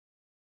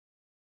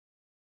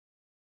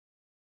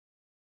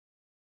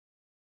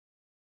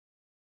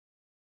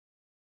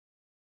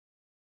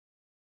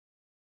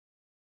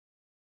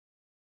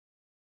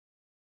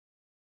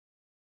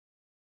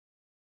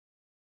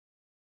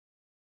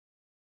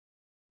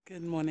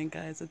Good morning,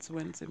 guys. It's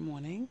Wednesday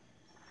morning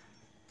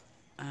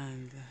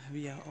and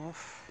we are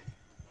off.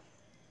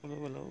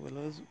 Willow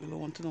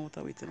want to know what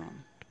I'm waiting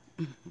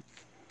on.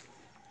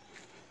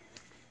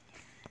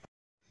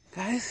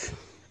 Guys,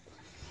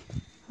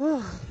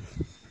 whew.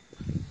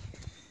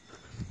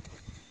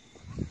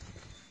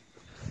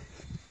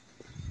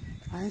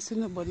 I ain't seen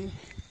nobody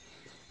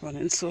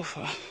running so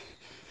far.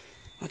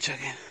 Watch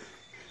again.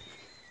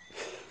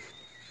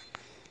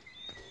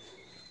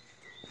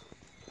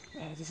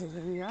 This is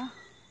where we are.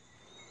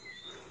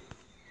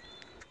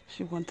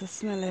 She wants to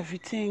smell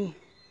everything.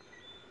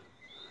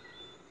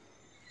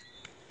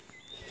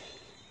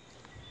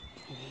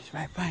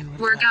 Right behind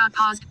Workout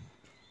paused.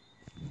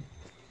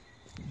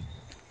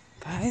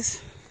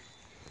 Guys,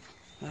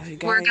 love you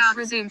guys. Workout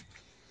resumed.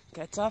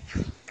 Get up,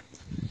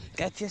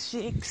 get your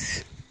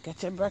shakes,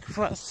 get your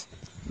breakfast,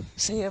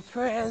 say your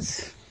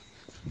prayers,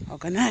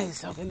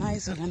 organize.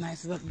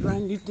 It's a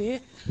brand new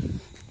day.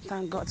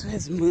 Thank God for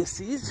His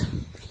mercies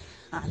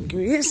and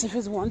grace. If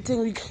it's one thing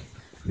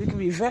we can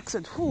be vexed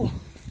at, who?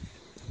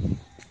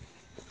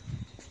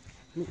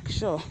 Make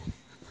sure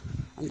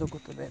and don't go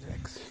to bed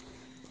vexed.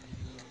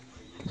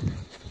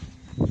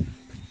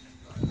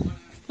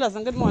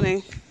 Pleasant good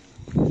morning.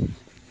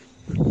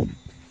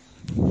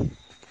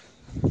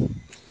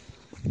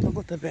 Don't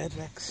go to bed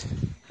vexed.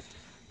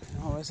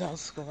 And always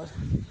ask God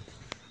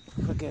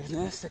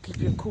forgiveness to keep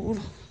you cool,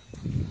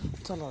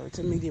 to allow you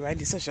to make the right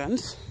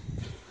decisions.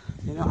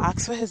 You know,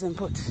 ask for His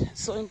input.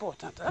 It's so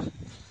important, huh?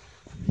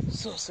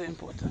 So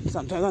important.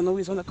 Sometimes I know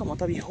we want to come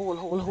out of the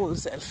whole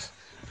self.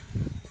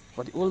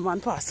 But the old man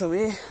passed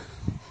away.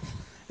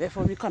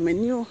 Therefore we come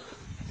in new.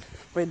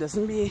 But it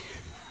doesn't be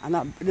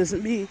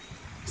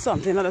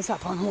something that has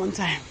happened one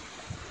time.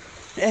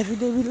 Every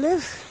day we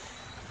live,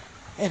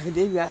 every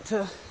day we have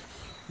to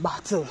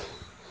battle.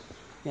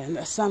 You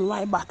understand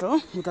why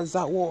battle? Because it's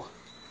a war.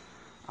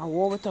 A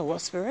war with our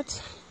spirit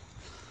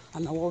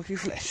and a war with your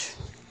flesh.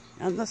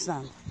 You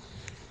understand?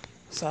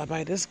 So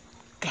by this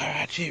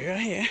garage area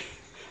here,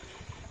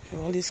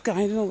 all these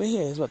cars over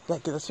here is what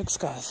like it's fixed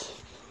cars.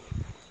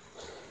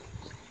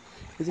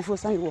 It's the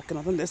first time you're walking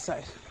up on this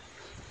side.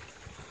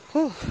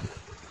 Whew.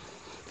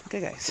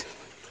 Okay guys.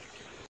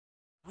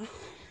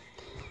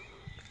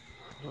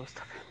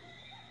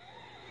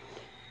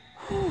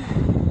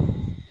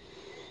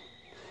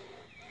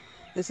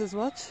 This is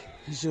what?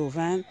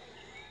 Jovan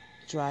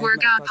Drive.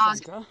 Workout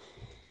paused.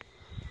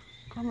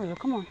 Come here,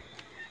 come on.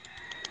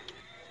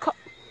 Come.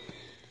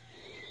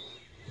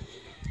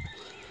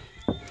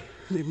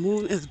 The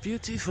moon is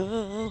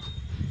beautiful.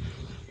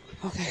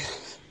 Okay.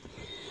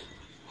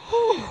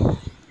 Whew.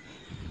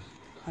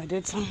 I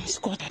did some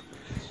squat.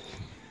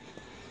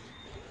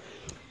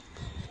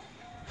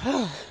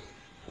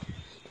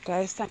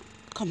 Guys, thanks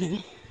for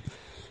coming,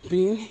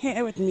 being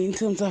here with me in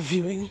terms of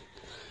viewing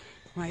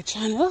my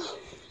channel.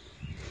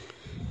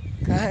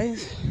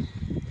 Guys,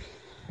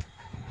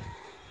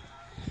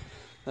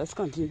 let's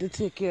continue to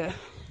take care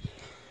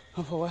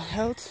of our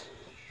health,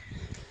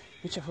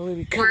 whichever way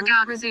we can.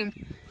 Workout resumed.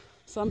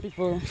 Some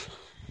people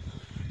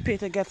pay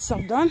to get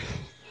stuff done,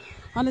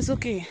 and it's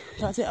okay.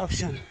 That's the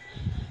option.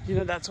 You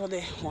know, that's what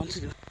they want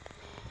to do.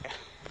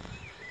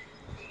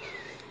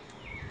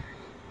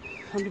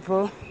 Some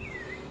people,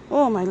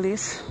 oh my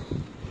lace.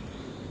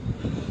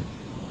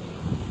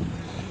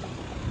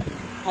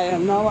 I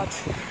am now at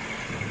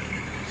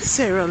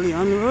Sierra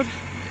Leone Road.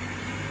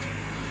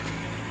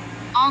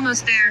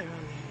 Almost there.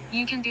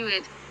 You can do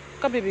it.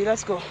 Come baby,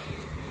 let's go.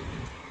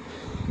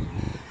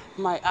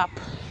 My app,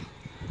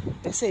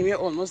 they say we're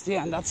almost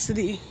there, and that's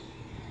the,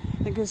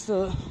 I think it's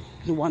the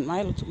 1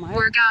 mile or 2 miles.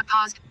 Workout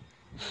paused.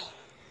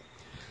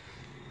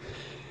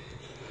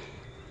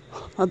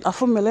 I'm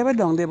familiar with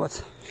down there,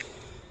 but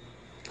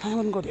I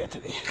wouldn't go there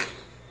today.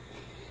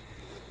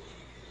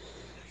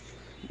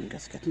 Let me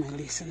just get my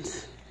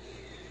license.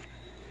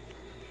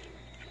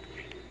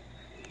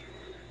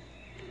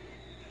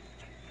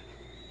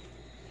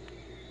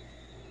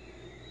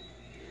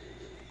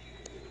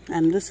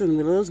 And listen,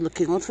 Willow's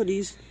looking out for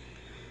these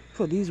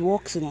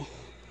walks, you know.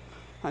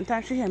 One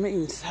time she hear me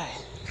inside.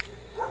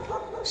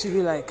 She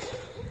be like,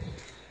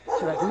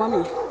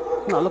 Mommy,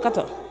 no, look at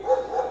her.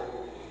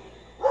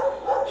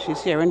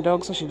 She's hearing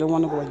dogs, so she don't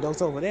want to go with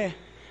dogs over there.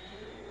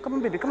 Come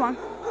on, baby, come on.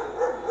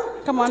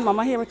 Come on,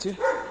 Mama here with you.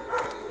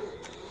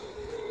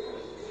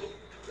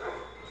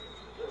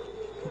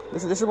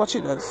 This is what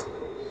she does.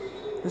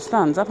 She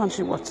stands up and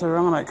she walks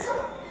around like,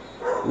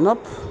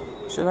 nope,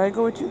 should I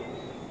go with you?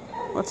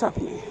 What's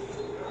happening?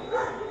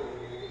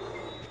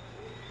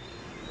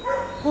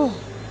 Oh.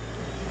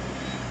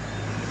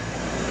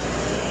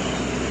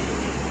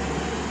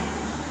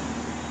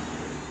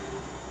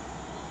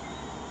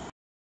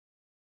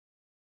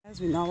 As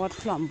we now at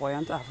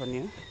Flamboyant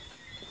Avenue.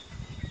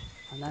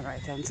 On the right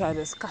hand side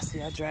is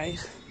Cassia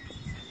Drive.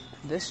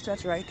 This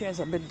stretch right here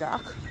is a bit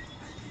dark.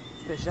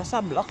 There's just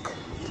a block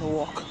to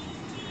walk.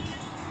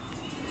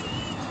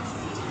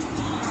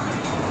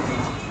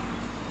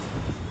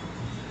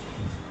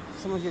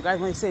 Some of you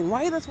guys might be saying,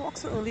 why does walk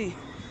so early?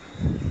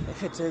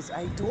 If it is,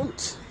 I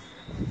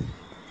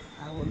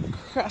I would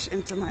crash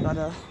into my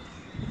other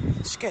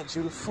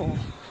schedule for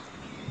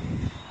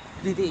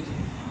the day.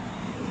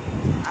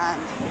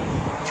 And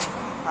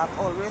I've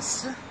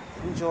always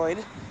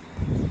enjoyed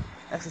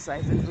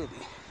exercising early.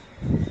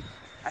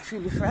 I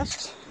feel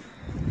refreshed.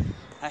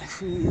 I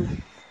feel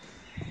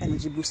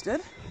energy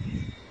boosted.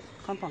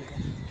 Come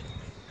pumpkin.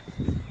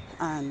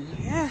 And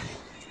yeah,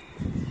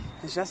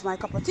 it's just my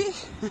cup of tea.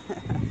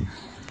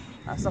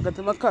 I was talking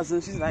to my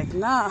cousin. She's like,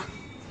 nah,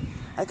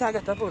 I can't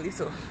get up early,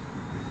 so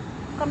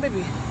come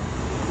baby.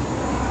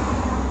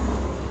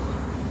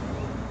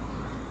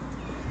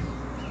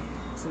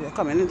 So we're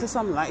coming into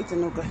some light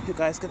and you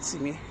guys can see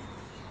me.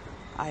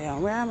 I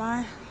am, where am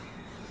I?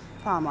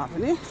 Palm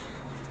Avenue.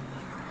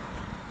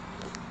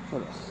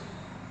 Hold on.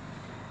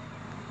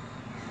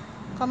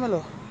 Come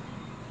hello.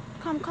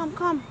 Come.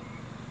 Come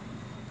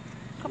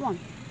on.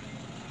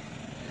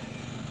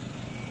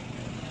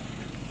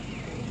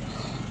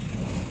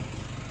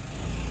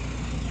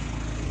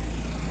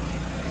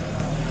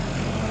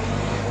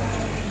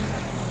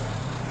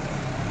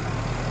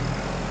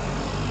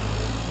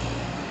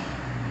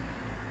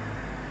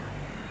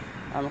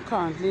 I'm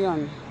currently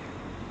on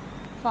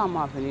Palm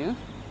Avenue.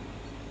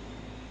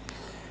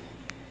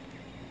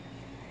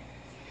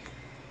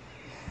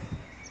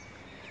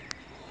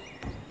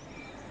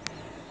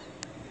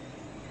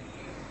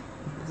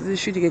 This is the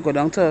street you can go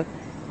down to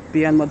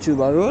beyond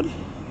Majuba Road.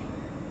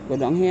 Go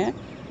down here.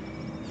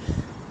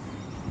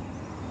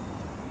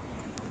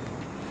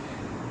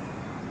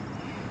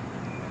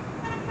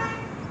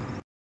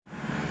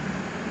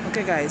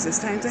 Okay guys, it's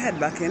time to head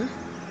back in.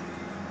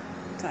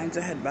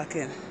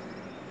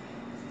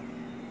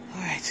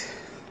 Alright.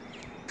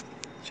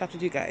 Chat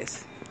with you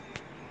guys.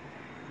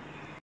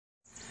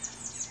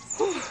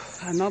 Whew.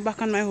 I'm now back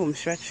on my home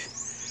stretch.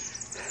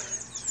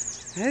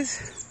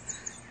 Guys,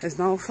 it's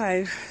now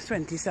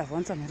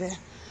 5:27 something there.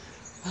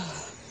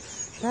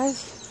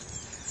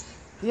 Guys,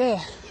 yeah.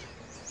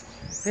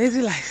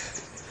 Lazy life.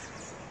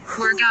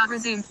 Workout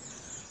resumed.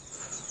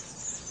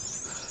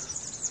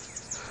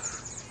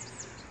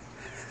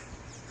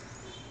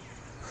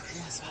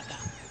 Yes, madam.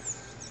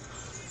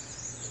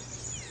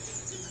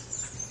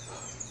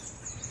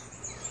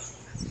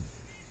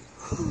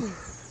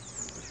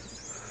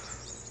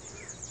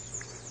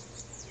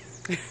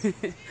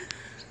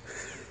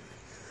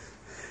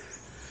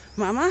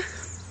 Mama,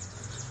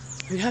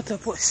 we had to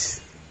push.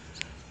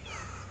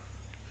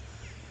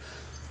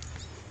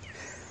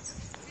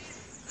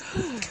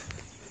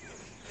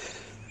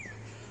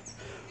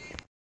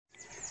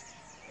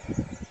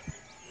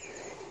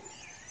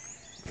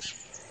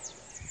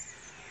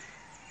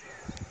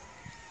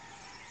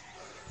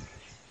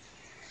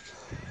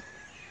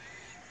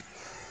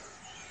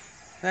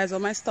 Guys,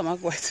 on my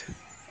stomach wet,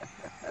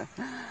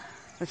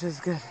 which is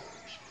good.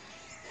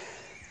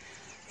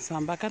 So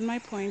I'm back at my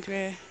point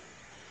where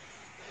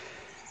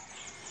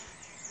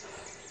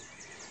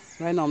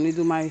I normally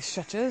do my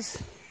stretches,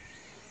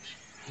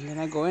 and then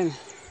I go in.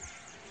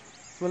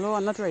 Willow,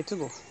 I'm not ready to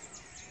go.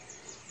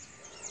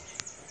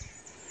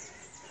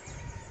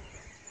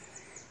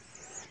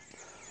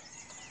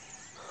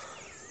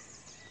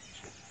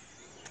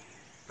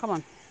 Come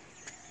on.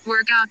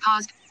 Workout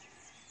paused.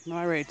 No,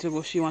 I'm ready to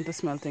go. She wants to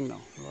smell thing now.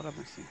 Lord have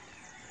mercy.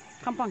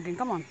 Come, pumpkin,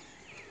 come on.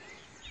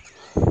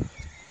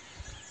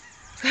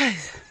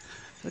 Guys,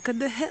 look at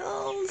the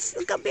hills.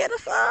 Look how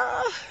beautiful.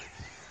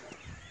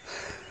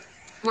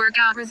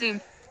 Workout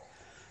resumed.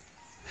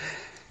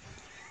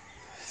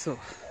 So,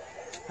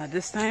 at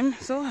this time,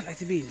 I like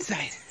to be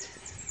inside.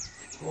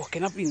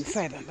 Walking up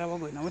inside, and that's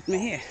what's going on with me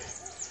here.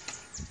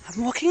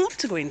 I'm walking up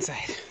to go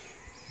inside.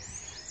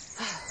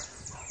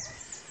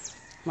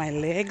 My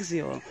legs,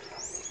 yo.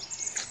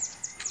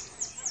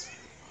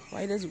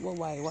 Why does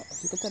why? What?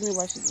 You can tell me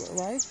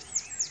why?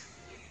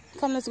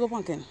 Come, let's go,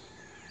 pumpkin.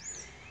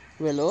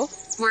 Willow.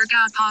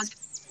 Workout paused.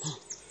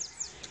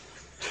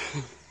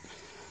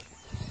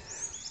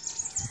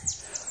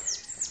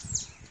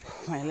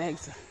 My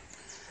legs,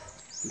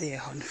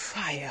 they're on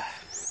fire.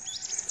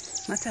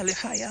 I tell you,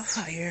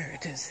 fire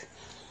it is.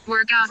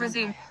 Workout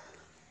resumed.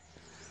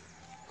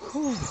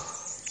 Whew.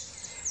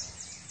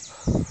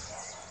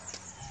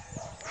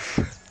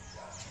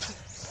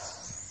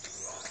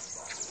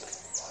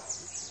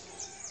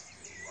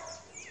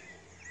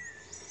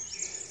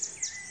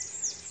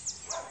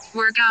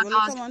 Workout Willow,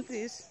 paused. come on,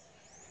 please.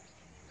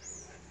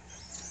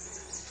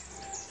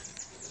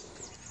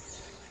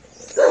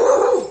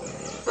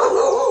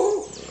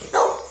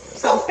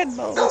 Some pit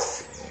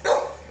bulls.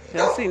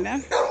 You all seen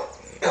them?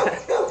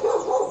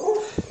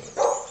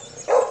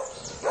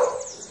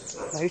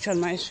 I reach on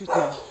my street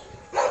now.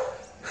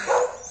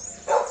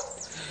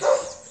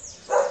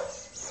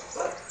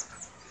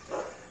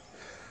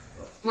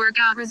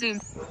 Workout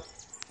resumed.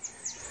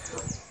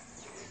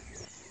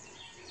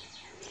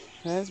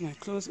 Guys, my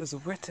clothes is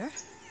wetter.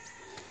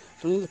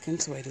 Don't look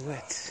into it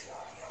wet.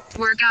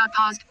 Workout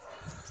paused.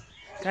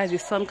 Guys, the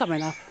sun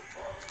coming up.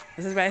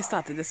 This is where I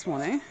started this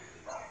morning.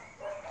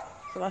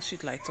 So that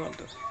street lights on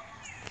though.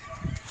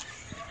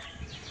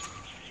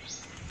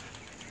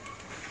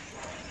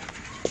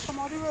 Come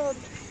on the road.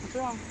 What's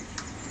wrong?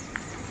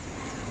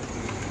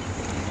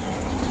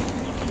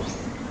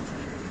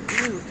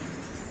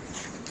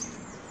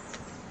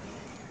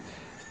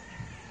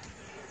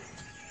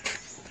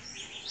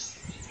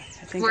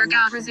 think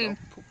Workout resumed.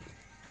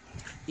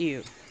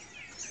 Ew.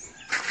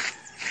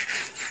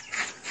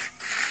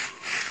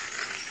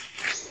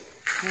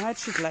 Alright,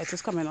 street light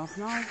is coming off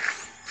now.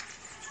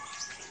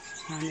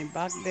 And the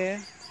back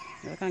there,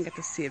 I can't get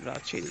to see it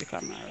without changing the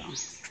camera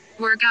around.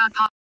 Workout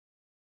paused.